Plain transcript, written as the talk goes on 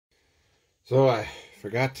So I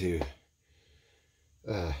forgot to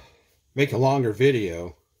make a longer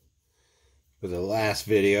video for the last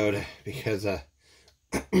video because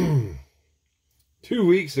 2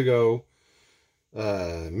 weeks ago,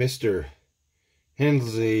 Mr.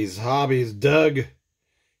 Hensley's Hobbies, Doug,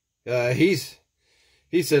 he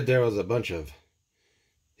said there was a bunch of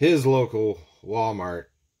his local Walmart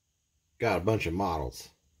got a bunch of models,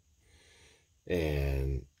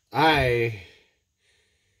 and I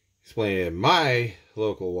explained that my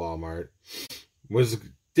local Walmart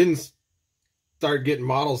didn't start getting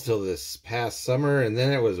models till this past summer, and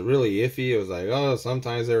then it was really iffy. It was like, oh,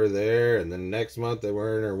 sometimes they were there, and then next month they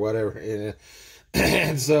weren't, or whatever.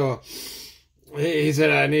 And so he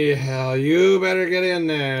said, you better get in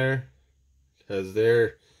there because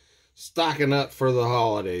they're stocking up for the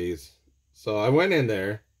holidays. So I went in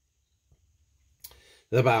there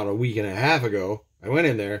about a week and a half ago. I went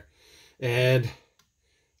in there, and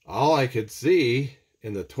all I could see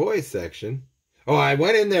in the toy section, I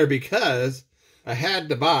went in there because I had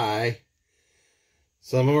to buy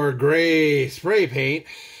some more gray spray paint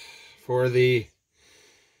for the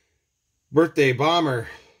birthday bomber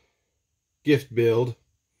gift build.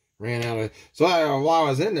 Ran out of, so while I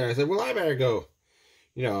was in there, I said, well, I better go.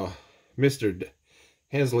 Mr.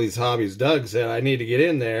 Hensley's Hobbies, Doug, said I need to get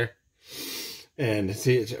in there and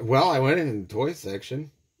see. Well, I went in the toy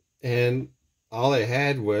section, and all they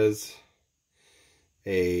had was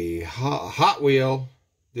a Hot Wheel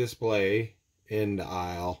display in the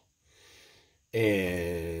aisle,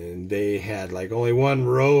 and they had like only one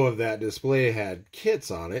row of that display had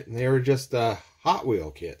kits on it, and they were just Hot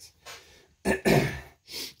Wheel kits.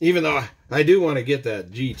 Even though I do want to get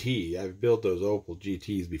that GT. I've built those Opal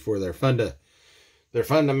GTs before. They're fun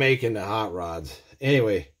to make into hot rods.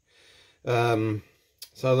 Anyway, so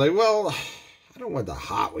I was like, well, I don't want the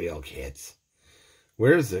Hot Wheel kits.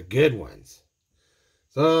 Where's the good ones?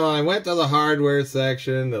 So I went to the hardware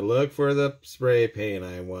section to look for the spray paint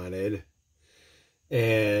I wanted.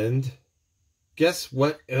 And guess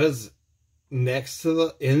what was next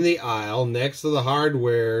to in the aisle, next to the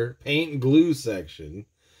hardware paint and glue section,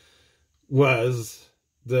 was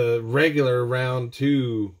the regular round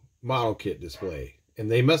 2 model kit display. And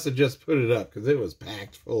they must have just put it up because it was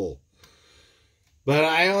packed full. But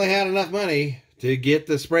I only had enough money to get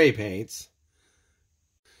the spray paints.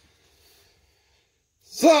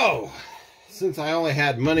 So, since I only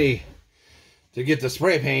had money to get the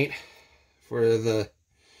spray paint for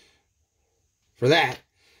that,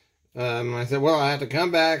 I said, well, I have to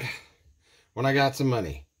come back when I got some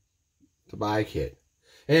money to buy a kit.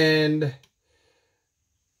 And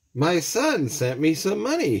my son sent me some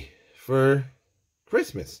money for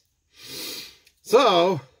Christmas.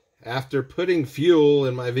 So, after putting fuel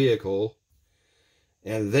in my vehicle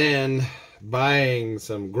and then buying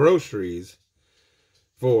some groceries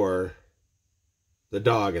for the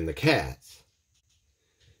dog and the cats,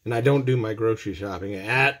 and I don't do my grocery shopping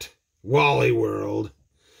at Wally World.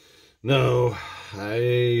 No,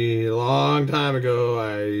 a long time ago,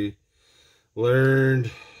 I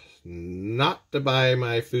learned not to buy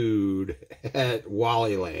my food at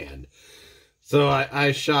Wally-Land. So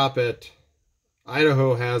I shop at,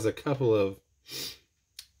 Idaho has a couple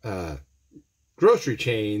of grocery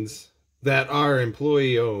chains that are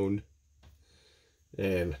employee owned,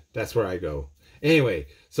 and that's where I go. Anyway,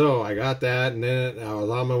 so I got that, and then I was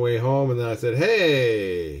on my way home, and then I said,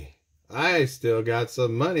 hey, I still got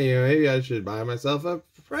some money. Maybe I should buy myself a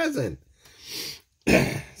present.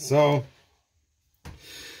 So,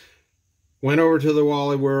 went over to the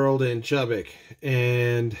Wally World in Chubbuck,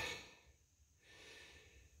 and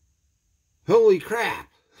holy crap.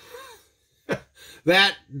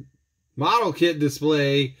 That model kit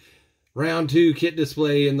display, round 2 kit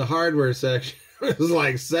display in the hardware section was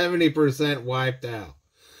like 70% wiped out.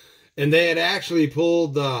 And they had actually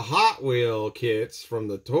pulled the Hot Wheel kits from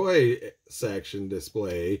the toy section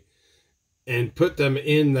display and put them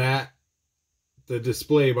in the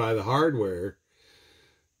display by the hardware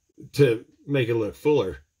to make it look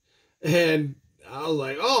fuller. And I was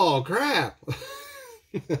like, oh crap.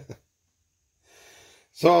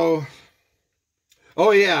 So, oh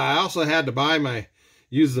yeah, I also had to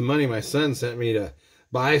use the money my son sent me to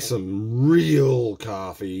buy some real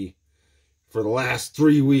coffee. For the last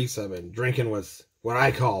 3 weeks, I've been drinking what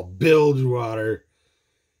I call bilge water.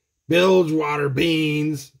 Bilge water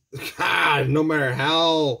beans. God, no matter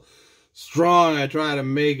how strong I try to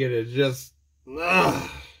make it, it just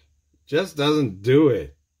doesn't do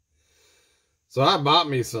it. So I bought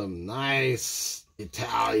me some nice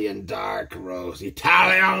Italian dark roast.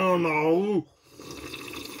 Italiano.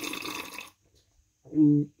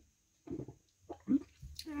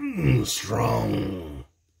 Strong.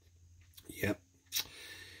 Yep.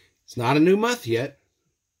 It's not a new month yet.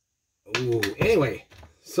 Ooh, anyway,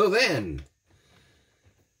 so then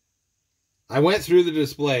I went through the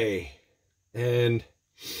display and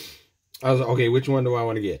I was like, okay, which one do I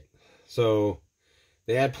want to get? So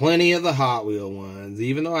they had plenty of the Hot Wheel ones,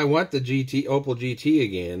 even though I want the Opel GT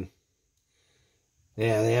again.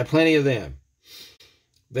 Yeah, they had plenty of them.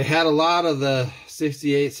 They had a lot of the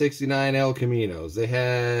 68, 69 El Caminos. They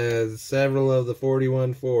had several of the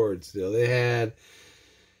 41 Fords still. They had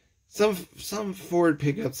some Ford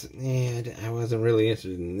pickups. Yeah, I wasn't really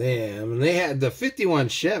interested in them. And they had the 51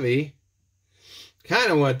 Chevy.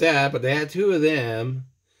 Kind of want that, but they had two of them.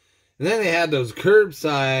 And then they had those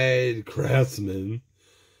curbside Craftsman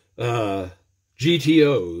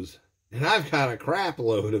GTOs. And I've got a crap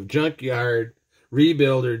load of junkyard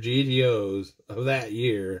rebuilder GTOs of that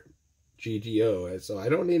year. GTO. So I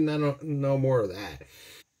don't need no more of that.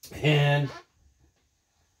 And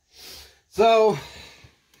so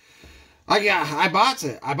I bought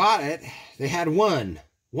it. They had one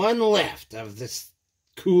left of this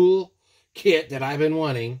cool kit that I've been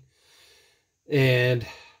wanting. And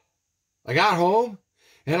I got home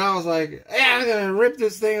and I was like, yeah, I'm gonna rip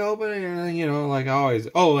this thing open, and you know, like always.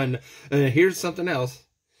 Oh, and here's something else.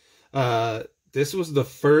 This was the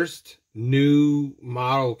first new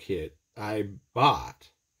model kit I bought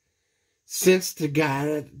since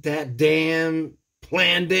that damn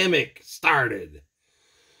pandemic started.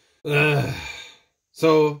 So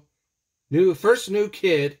first new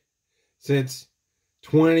kit since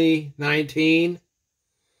 2019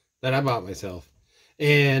 that I bought myself.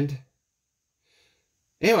 And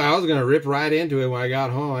anyway, I was going to rip right into it when I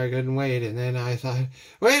got home. I couldn't wait. And then I thought,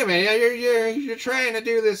 wait a minute, you're trying to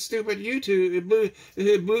do this stupid YouTube,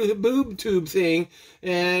 Bloob-Tube thing.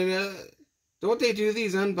 And don't they do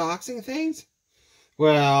these unboxing things?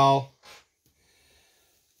 Well,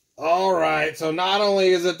 all right. So not only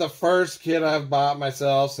is it the first kit I've bought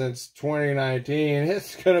myself since 2019,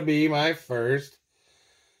 it's going to be my first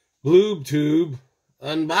Bloob-Tube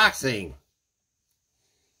unboxing.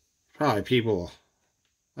 Probably people...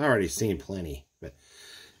 I've already seen plenty, but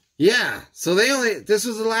yeah, so this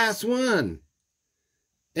was the last one,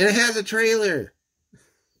 and it has a trailer.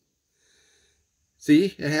 See,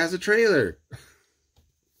 it has a trailer.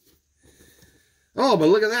 Oh, but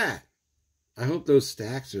look at that. I hope those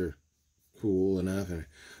stacks are cool enough.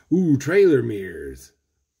 Ooh, trailer mirrors.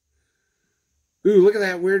 Ooh, look at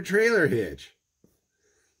that weird trailer hitch.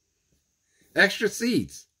 Extra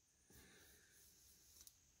seats.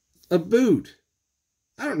 A boot.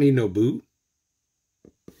 I don't need no boot.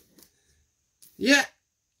 Yeah,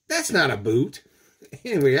 that's not a boot.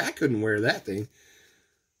 Anyway, I couldn't wear that thing.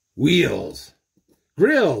 Wheels.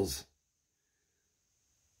 Grills.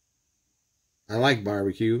 I like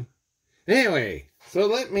barbecue. Anyway, so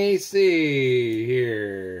let me see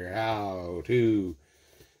here how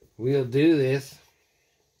we'll do this.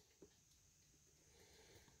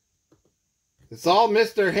 It's all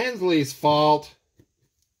Mr. Hensley's fault.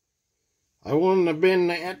 I wouldn't have been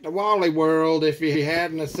at the Wally World if he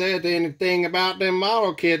hadn't said anything about them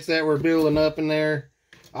model kits that were building up in there.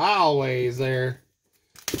 Always there.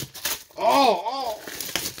 Oh,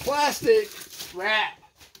 plastic wrap.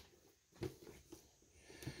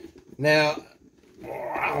 Now,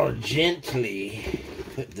 I'll gently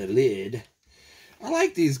put the lid. I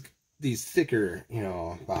like these thicker,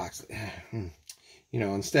 boxes.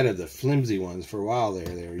 Instead of the flimsy ones. For a while there,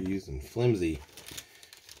 they were using flimsy.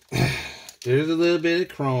 There's a little bit of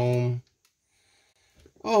chrome.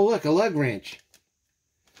 Oh, look, a lug wrench.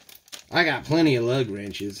 I got plenty of lug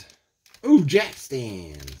wrenches. Ooh, jack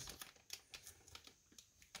stands.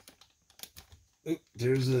 Ooh,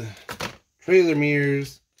 there's the trailer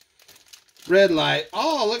mirrors. Red light.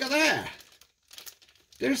 Oh, look at that.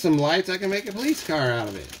 There's some lights. I can make a police car out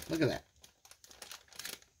of it. Look at that.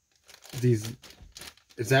 Is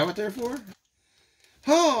that what they're for?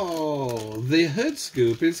 Oh, the hood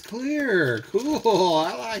scoop is clear. Cool.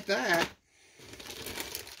 I like that.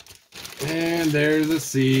 And there's the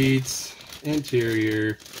seats,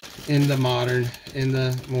 interior, in the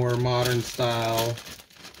more modern style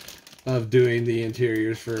of doing the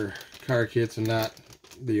interiors for car kits and not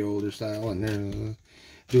the older style. And there's a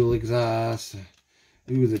dual exhaust.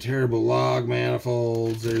 Ooh, the terrible log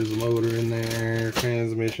manifolds. There's a motor in there.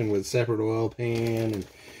 Transmission with separate oil pan. And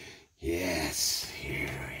yes, here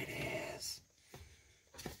it is.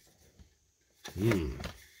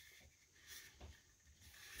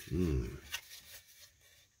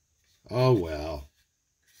 Oh, well.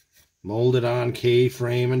 Molded on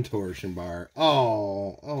K-frame and torsion bar.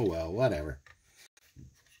 Oh, well, whatever.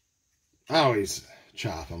 I always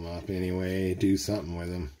chop them up anyway, do something with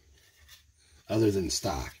them other than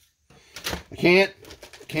stock. I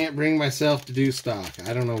can't bring myself to do stock.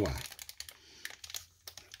 I don't know why.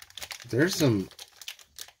 These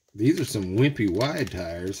are some wimpy wide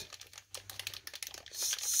tires.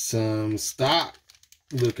 Some stock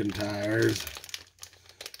looking tires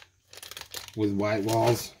with white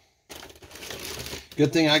walls.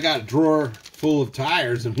 Good thing I got a drawer full of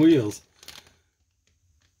tires and wheels.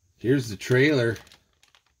 Here's the trailer.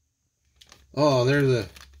 Oh, there's a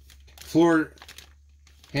floor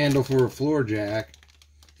handle for a floor jack,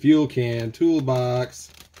 fuel can,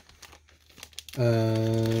 toolbox. Oh,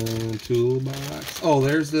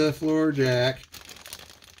 there's the floor jack.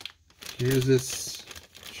 Here's this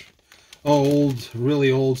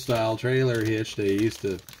really old style trailer hitch they used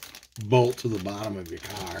to bolt to the bottom of your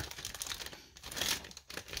car.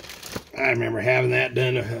 I remember having that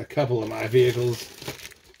done to a couple of my vehicles.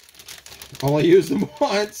 Only used them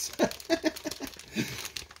once.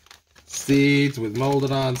 Seats with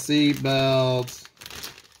molded on seat belts.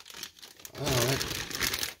 Oh,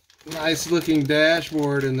 nice looking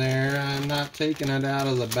dashboard in there. I'm not taking it out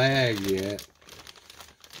of the bag yet.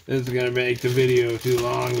 This is going to make the video too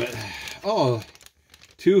long, but oh,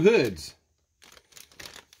 2 hoods.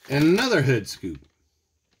 And another hood scoop.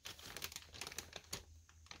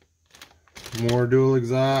 More dual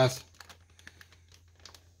exhaust.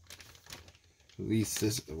 At least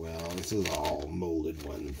this is all molded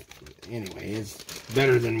one. Anyway, it's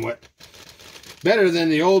better than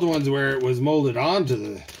the old ones where it was molded onto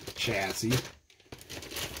the chassis.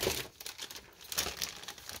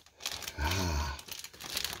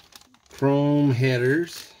 Chrome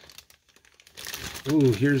headers.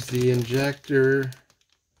 Ooh, here's the injector.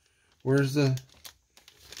 Where's the...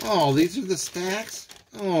 Oh, these are the stacks?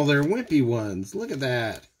 Oh, they're wimpy ones. Look at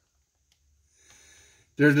that.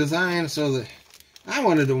 They're designed so that... I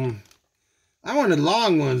wanted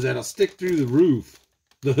long ones that'll stick through the roof.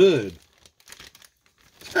 The hood.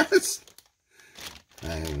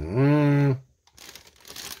 I'm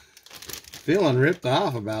feeling ripped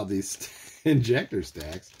off about these injector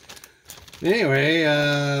stacks. Anyway,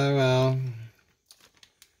 well,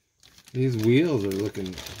 these wheels are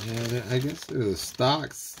looking, yeah, I guess they're the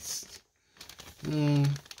stocks.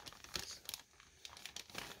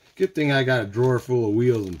 Good thing I got a drawer full of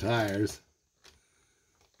wheels and tires.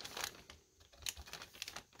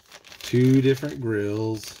 2 different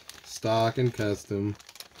grills, stock and custom.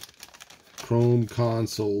 Chrome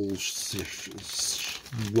console,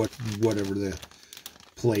 whatever the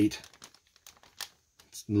plate.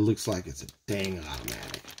 It looks like it's a dang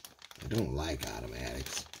automatic. I don't like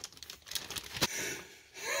automatics.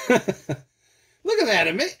 Look at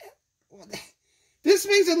that. This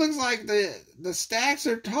makes it look like the stacks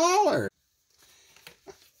are taller.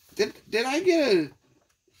 Did I get a...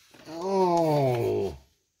 Oh.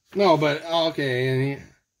 No, but okay.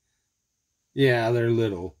 Yeah, they're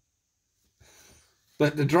little.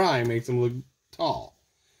 But the drawing makes them look tall.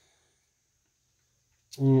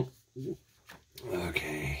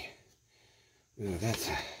 Okay. Ooh, that's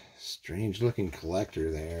a strange looking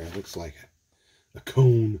collector there. It looks like a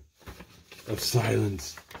cone of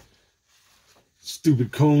silence.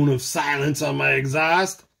 Stupid cone of silence on my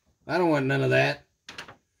exhaust. I don't want none of that.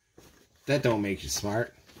 That don't make you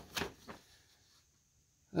smart.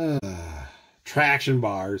 Traction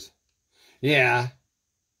bars. Yeah.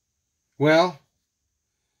 Well,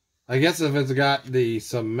 I guess if it's got the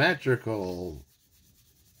symmetrical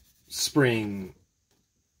spring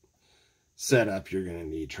setup, you're going to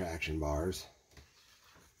need traction bars.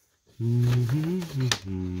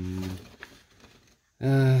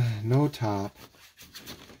 No top.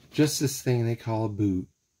 Just this thing they call a boot.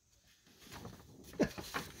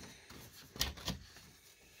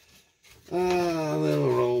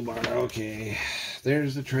 Little roll bar. Okay.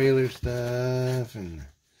 There's the trailer stuff. And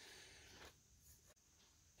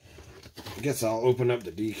I guess I'll open up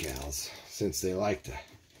the decals since they like to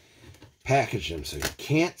package them so you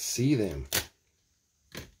can't see them.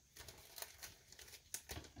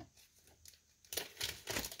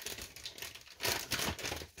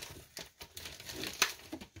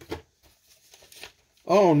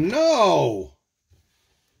 Oh no!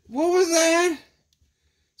 What was that?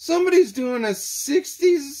 Somebody's doing a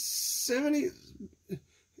 60s, 70s.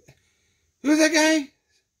 Who's that guy?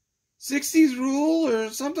 60s rule or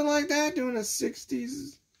something like that? Doing a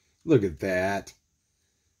 60s. Look at that.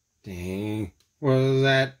 Dang. What was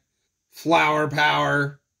that? Flower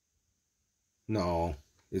power. No,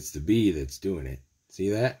 it's the bee that's doing it. See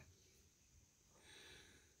that?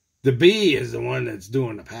 The bee is the one that's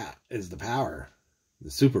doing the power. The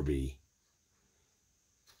super bee.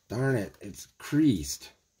 darn it, it's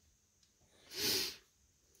creased.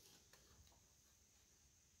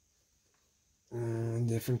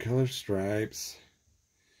 Different color stripes.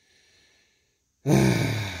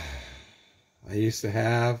 I used to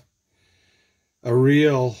have a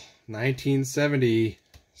real 1970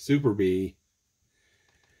 Super Bee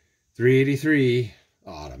 383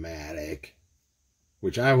 automatic,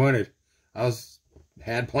 which I wanted.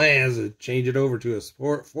 Had plans to change it over to a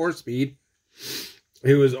sport 4-speed.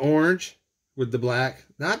 It was orange with the black,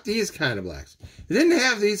 not these kind of blacks. It didn't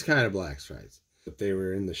have these kind of black stripes, but they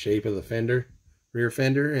were in the shape of the fender, rear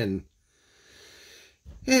fender, and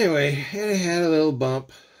anyway, it had a little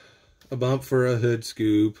bump, a bump for a hood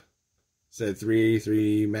scoop. It said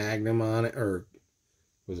 383 Magnum on it, or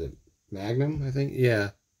was it Magnum? I think, yeah,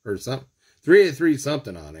 or something. 383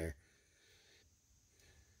 something on there.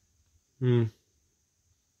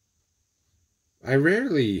 I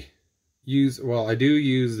rarely use, well, I do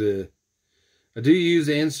use the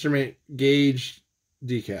instrument gauge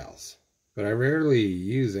decals, but I rarely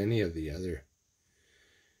use any of the other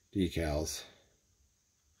decals.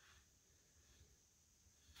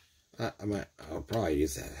 I'll probably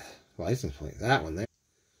use that license plate, that one there.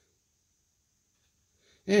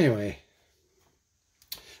 Anyway,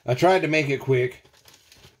 I tried to make it quick,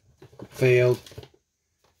 failed.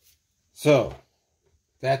 So,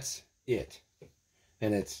 that's it.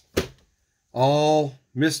 And it's all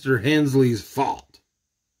Mr. Hensley's fault.